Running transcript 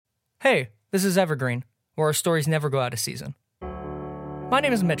Hey, this is Evergreen, where our stories never go out of season. My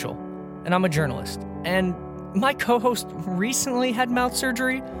name is Mitchell, and I'm a journalist. And my co-host recently had mouth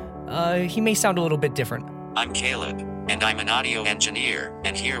surgery. He may sound a little bit different. I'm Caleb, and I'm an audio engineer,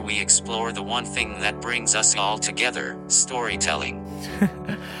 and here we explore the one thing that brings us all together, storytelling.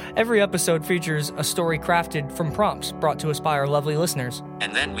 Every episode features a story crafted from prompts brought to us by our lovely listeners.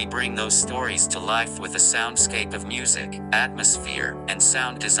 And then we bring those stories to life with a soundscape of music, atmosphere, and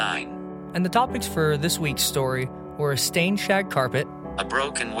sound design. And the topics for this week's story were a stained shag carpet, A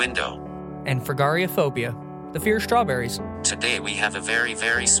broken window. and Fragoriophobia, the fear of strawberries. Today we have a very,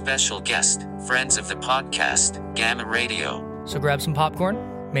 very special guest, friends of the podcast, Gamma Radio. So grab some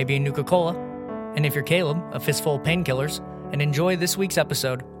popcorn, maybe a Nuka-Cola, and if you're Caleb, a fistful of painkillers, and enjoy this week's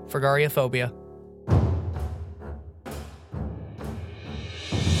episode, Fragoriophobia.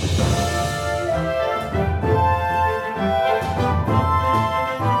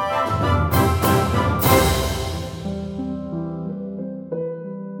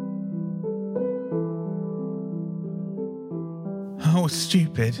 I was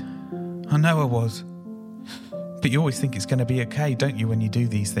stupid. I know I was. But you always think it's going to be okay, don't you, when you do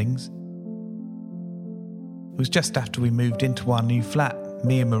these things? It was just after we moved into our new flat,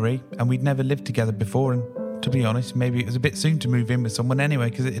 me and Marie, and we'd never lived together before, and to be honest, maybe it was a bit soon to move in with someone anyway,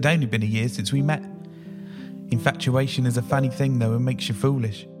 because it had only been a year since we met. Infatuation is a funny thing, though, and makes you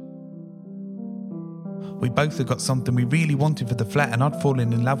foolish. We both had got something we really wanted for the flat, and I'd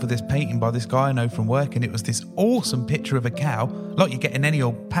fallen in love with this painting by this guy I know from work, and it was this awesome picture of a cow, like you get in any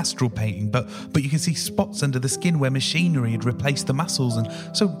old pastoral painting, but you can see spots under the skin where machinery had replaced the muscles, and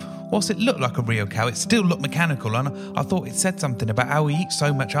so whilst it looked like a real cow, it still looked mechanical, and I thought it said something about how we eat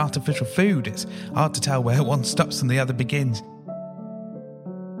so much artificial food. It's hard to tell where one stops and the other begins.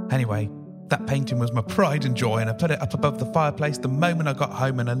 Anyway, that painting was my pride and joy, and I put it up above the fireplace the moment I got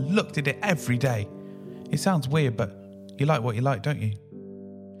home, and I looked at it every day. It sounds weird, but you like what you like, don't you?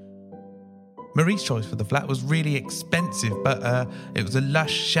 Marie's choice for the flat was really expensive, but it was a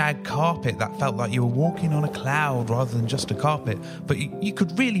lush shag carpet that felt like you were walking on a cloud rather than just a carpet. But you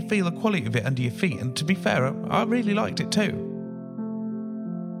could really feel the quality of it under your feet, and to be fair, I really liked it too.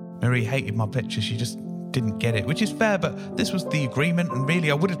 Marie hated my picture, she just didn't get it, which is fair, but this was the agreement, and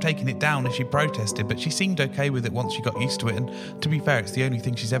really I would have taken it down if she protested, but she seemed okay with it once she got used to it, and to be fair, it's the only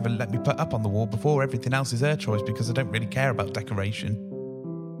thing she's ever let me put up on the wall before. Everything else is her choice because I don't really care about decoration.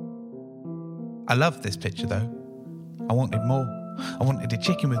 I loved this picture though. I wanted more. I wanted a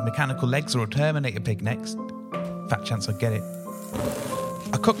chicken with mechanical legs or a Terminator pig next. Fat chance I'd get it.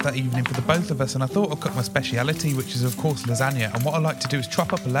 I cooked that evening for the both of us, and I thought I'd cook my speciality, which is of course lasagna, and what I like to do is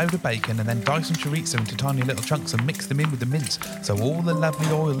chop up a load of bacon and then dice some chorizo into tiny little chunks and mix them in with the mince, so all the lovely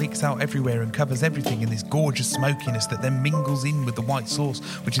oil leaks out everywhere and covers everything in this gorgeous smokiness that then mingles in with the white sauce,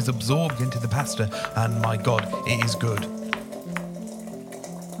 which is absorbed into the pasta, and my god, it is good.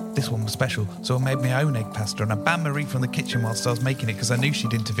 This one was special, so I made my own egg pasta, and I banned Marie from the kitchen whilst I was making it because I knew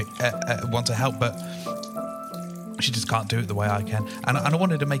she'd want to help, but she just can't do it the way I can. And I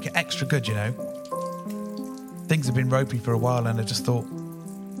wanted to make it extra good, you know. Things have been ropey for a while, and I just thought,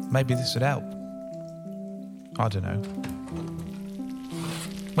 maybe this would help. I don't know.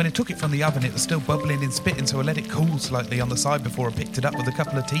 When I took it from the oven, it was still bubbling and spitting, so I let it cool slightly on the side before I picked it up with a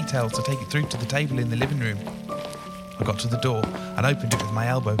couple of tea towels to take it through to the table in the living room. I got to the door and opened it with my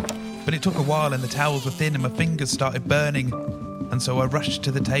elbow, but it took a while and the towels were thin and my fingers started burning, and so I rushed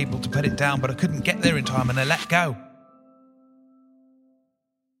to the table to put it down, but I couldn't get there in time and I let go.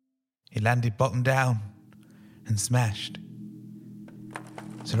 It landed bottom down and smashed.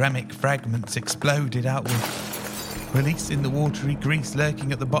 Ceramic fragments exploded outward, releasing the watery grease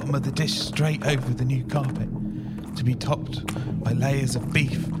lurking at the bottom of the dish straight over the new carpet, to be topped by layers of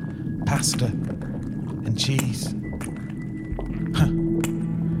beef, pasta, and cheese.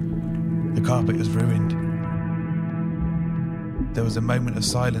 The carpet was ruined. There was a moment of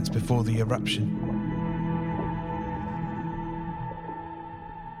silence before the eruption.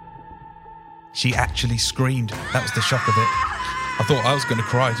 She actually screamed. That was the shock of it. I thought I was going to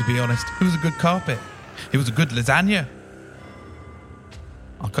cry, to be honest. It was a good carpet. It was a good lasagna.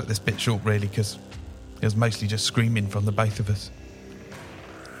 I'll cut this bit short, really, because it was mostly just screaming from the both of us.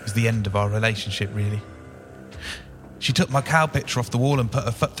 It was the end of our relationship, really. She took my cow picture off the wall and put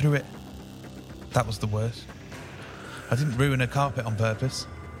her foot through it. That was the worst. I didn't ruin her carpet on purpose.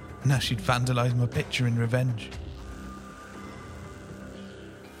 Now she'd vandalised my picture in revenge.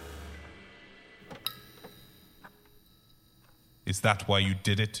 Is that why you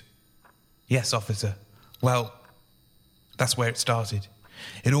did it? Yes, officer. Well, that's where it started.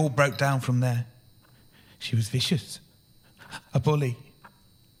 It all broke down from there. She was vicious. A bully.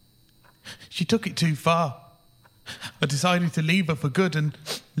 She took it too far. I decided to leave her for good and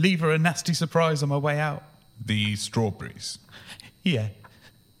leave her a nasty surprise on my way out. The strawberries. Yeah,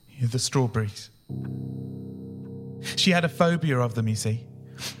 the strawberries. She had a phobia of them, you see.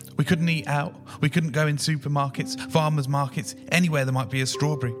 We couldn't eat out. We couldn't go in supermarkets, farmers markets, anywhere there might be a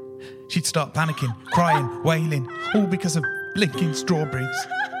strawberry. She'd start panicking, crying, wailing, all because of blinking strawberries.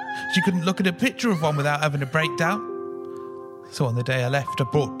 She couldn't look at a picture of one without having a breakdown. So on the day I left, I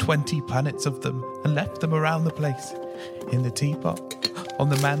brought 20 punnets of them and left them around the place. In the teapot, on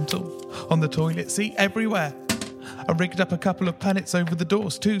the mantle, on the toilet seat, everywhere. I rigged up a couple of punnets over the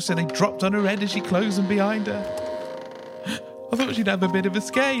doors too, so they dropped on her head as she closed them behind her. I thought she'd have a bit of a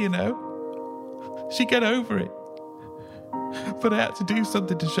scare, you know. She'd get over it. But I had to do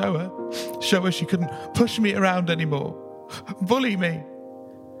something to show her she couldn't push me around anymore, bully me.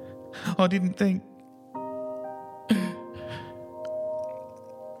 I didn't think.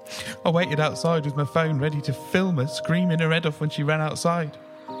 I waited outside with my phone ready to film her screaming her head off when she ran outside.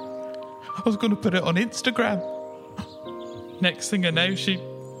 I was going to put it on Instagram. Next thing I know, she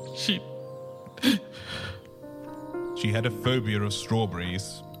had a phobia of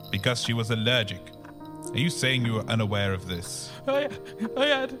strawberries because she was allergic. Are you saying you were unaware of this? I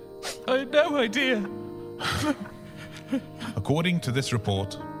had no idea. According to this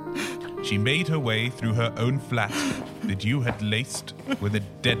report, she made her way through her own flat that you had laced with a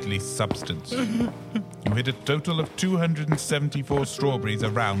deadly substance. You hid a total of 274 strawberries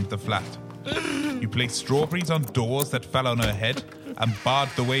around the flat. You placed strawberries on doors that fell on her head and barred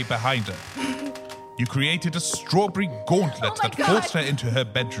the way behind her. You created a strawberry gauntlet that forced her into her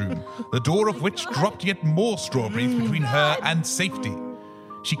bedroom, the door of which dropped yet more strawberries between her and safety.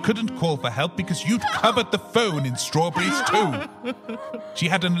 She couldn't call for help because you'd covered the phone in strawberries too. She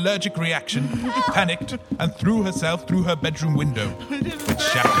had an allergic reaction, panicked, and threw herself through her bedroom window, which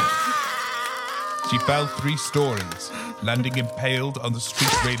shattered. She fell 3 stories, landing impaled on the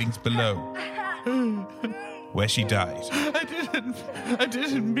street railings below, where she died. I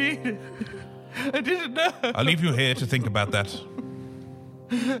didn't mean it. I didn't know. I'll leave you here to think about that.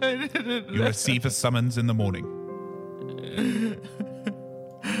 I didn't know. You receive a summons in the morning.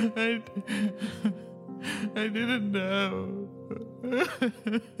 I didn't know.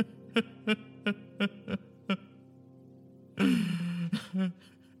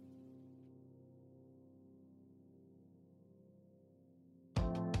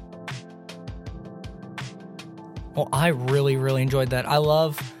 Well, I really, really enjoyed that. I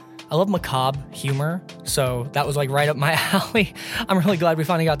love macabre humor, so that was like right up my alley. I'm really glad we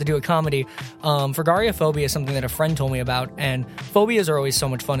finally got to do a comedy. Phobia is something that a friend told me about, and phobias are always so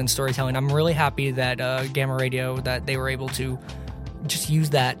much fun in storytelling. I'm really happy that Gamma Radio, that they were able to just use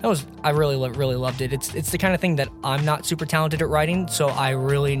that. I really loved it. It's the kind of thing that I'm not super talented at writing, so I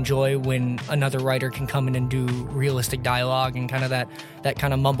really enjoy when another writer can come in and do realistic dialogue and kind of that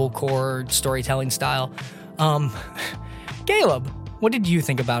kind of mumblecore storytelling style. Caleb, what did you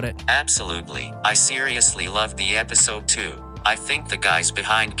think about it? Absolutely. I seriously loved the episode too. I think the guys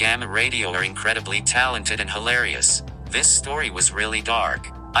behind Gamma Radio are incredibly talented and hilarious. This story was really dark.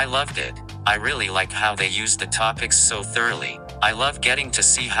 I loved it. I really like how they used the topics so thoroughly. I love getting to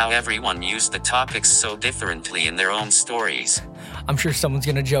see how everyone used the topics so differently in their own stories. I'm sure someone's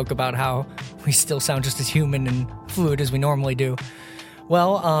going to joke about how we still sound just as human and fluid as we normally do.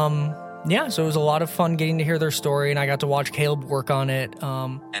 Well, yeah, so it was a lot of fun getting to hear their story, and I got to watch Caleb work on it.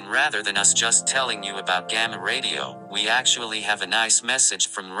 And rather than us just telling you about Gamma Radio, we actually have a nice message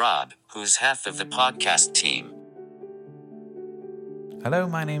from Rob, who's half of the podcast team. Hello,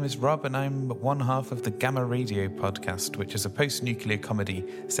 my name is Rob, and I'm one half of the Gamma Radio podcast, which is a post-nuclear comedy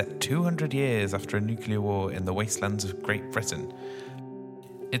set 200 years after a nuclear war in the wastelands of Great Britain.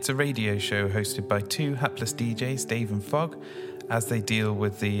 It's a radio show hosted by 2 hapless DJs, Dave and Fogg, as they deal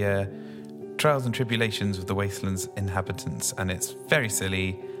with the trials and tribulations of the wasteland's inhabitants, and it's very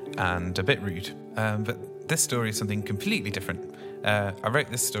silly and a bit rude. But this story is something completely different. I wrote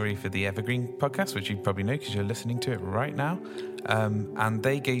this story for the Evergreen podcast, which you probably know because you're listening to it right now. And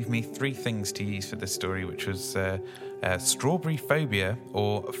they gave me 3 things to use for this story, which was strawberry phobia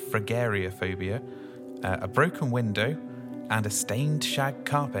or fragaria phobia, a broken window, and a stained shag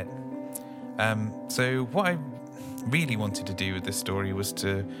carpet. So what I really wanted to do with this story was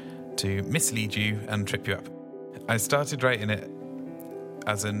to mislead you and trip you up. I started writing it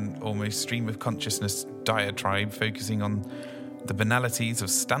as an almost stream of consciousness diatribe focusing on the banalities of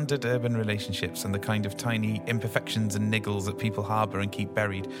standard urban relationships and the kind of tiny imperfections and niggles that people harbour and keep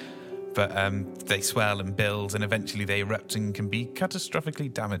buried. But they swell and build, and eventually they erupt and can be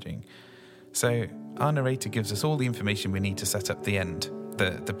catastrophically damaging. So our narrator gives us all the information we need to set up the end,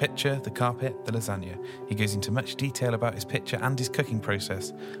 The pitcher, the carpet, the lasagna. He goes into much detail about his pitcher and his cooking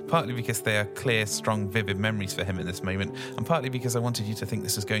process, partly because they are clear, strong, vivid memories for him in this moment, and partly because I wanted you to think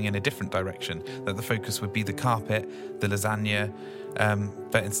this was going in a different direction, that the focus would be the carpet, the lasagna,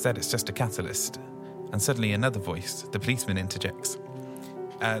 but instead it's just a catalyst. And suddenly another voice, the policeman, interjects.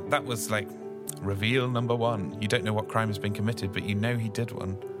 That was like reveal number 1. You don't know what crime has been committed, but you know he did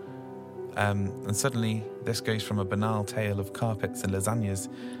one. And suddenly this goes from a banal tale of carpets and lasagnas,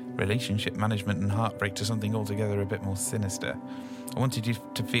 relationship management and heartbreak, to something altogether a bit more sinister. I wanted you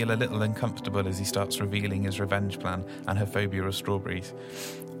to feel a little uncomfortable as he starts revealing his revenge plan and her phobia of strawberries.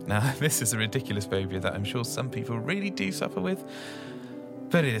 Now, this is a ridiculous phobia that I'm sure some people really do suffer with,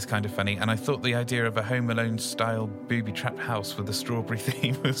 but it is kind of funny, and I thought the idea of a Home Alone style booby-trapped house with a strawberry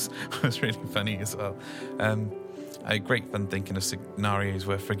theme was really funny as well. I had great fun thinking of scenarios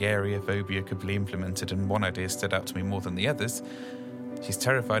where phobia could be implemented, and one idea stood out to me more than the others. She's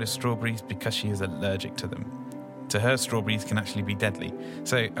terrified of strawberries because she is allergic to them. To her, strawberries can actually be deadly.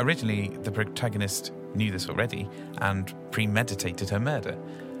 So originally, the protagonist knew this already and premeditated her murder.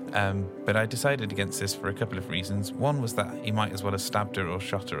 But I decided against this for a couple of reasons. One was that he might as well have stabbed her or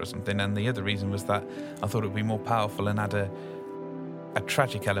shot her or something, and the other reason was that I thought it would be more powerful and add a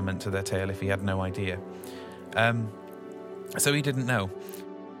tragic element to their tale if he had no idea. So he didn't know.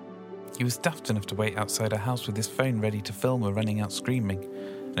 He was daft enough to wait outside her house with his phone ready to film her running out screaming.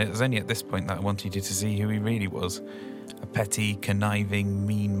 And it was only at this point that I wanted you to see who he really was. A petty, conniving,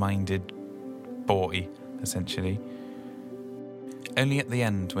 mean-minded boy, essentially. Only at the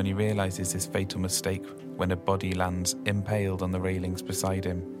end, when he realises his fatal mistake, when a body lands impaled on the railings beside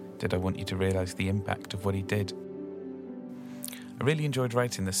him, did I want you to realise the impact of what he did. I really enjoyed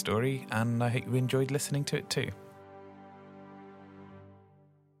writing this story, and I hope you enjoyed listening to it too.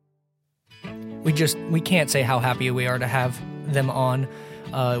 We can't say how happy we are to have them on.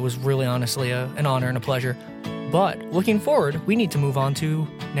 It was really honestly an honor and a pleasure. But looking forward, we need to move on to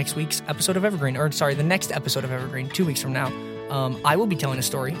next week's episode of Evergreen, the next episode of Evergreen, 2 weeks from now. I will be telling a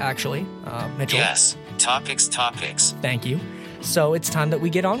story, actually. Mitchell. Yes, topics. Thank you. So it's time that we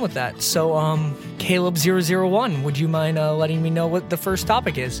get on with that. So, Caleb001, would you mind letting me know what the first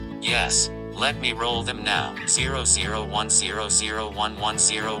topic is? Yes, let me roll them now.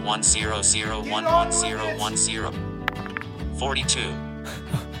 001001010101010. 42.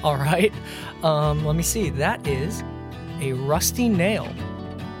 All right. Let me see. That is a rusty nail.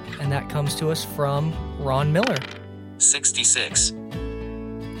 And that comes to us from Ron Miller. 66.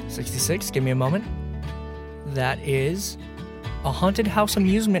 66, give me a moment. That is a haunted house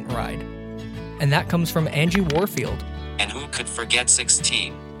amusement ride. And that comes from Angie Warfield. And who could forget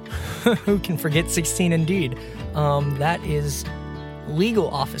 16? Who can forget 16 indeed? That is legal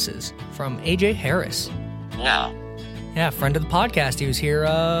offices from AJ Harris. Wow. Yeah, friend of the podcast. He was here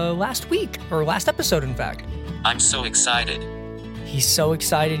last week, or last episode, in fact. I'm so excited. He's so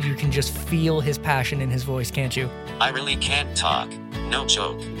excited you can just feel his passion in his voice, can't you? I really can't talk. No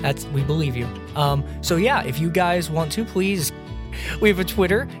joke. We believe you. So yeah, if you guys want to, please, we have a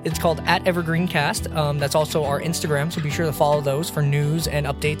Twitter. It's called @EvergreenCast. That's also our Instagram, so be sure to follow those for news and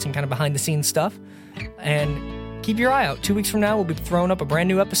updates and kind of behind the scenes stuff. And keep your eye out. 2 weeks from now, we'll be throwing up a brand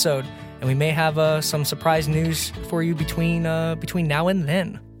new episode, and we may have some surprise news for you between now and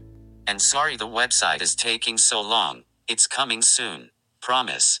then. And sorry the website is taking so long. It's coming soon.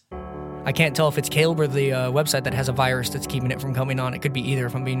 Promise. I can't tell if it's Caleb or the website that has a virus that's keeping it from coming on. It could be either,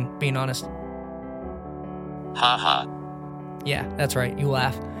 if I'm being honest. Ha. Yeah, that's right. You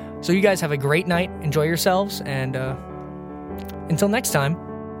laugh. So you guys have a great night. Enjoy yourselves. And until next time,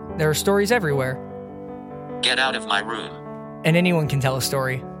 there are stories everywhere. Get out of my room. And anyone can tell a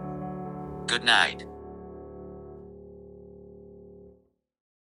story. Good night.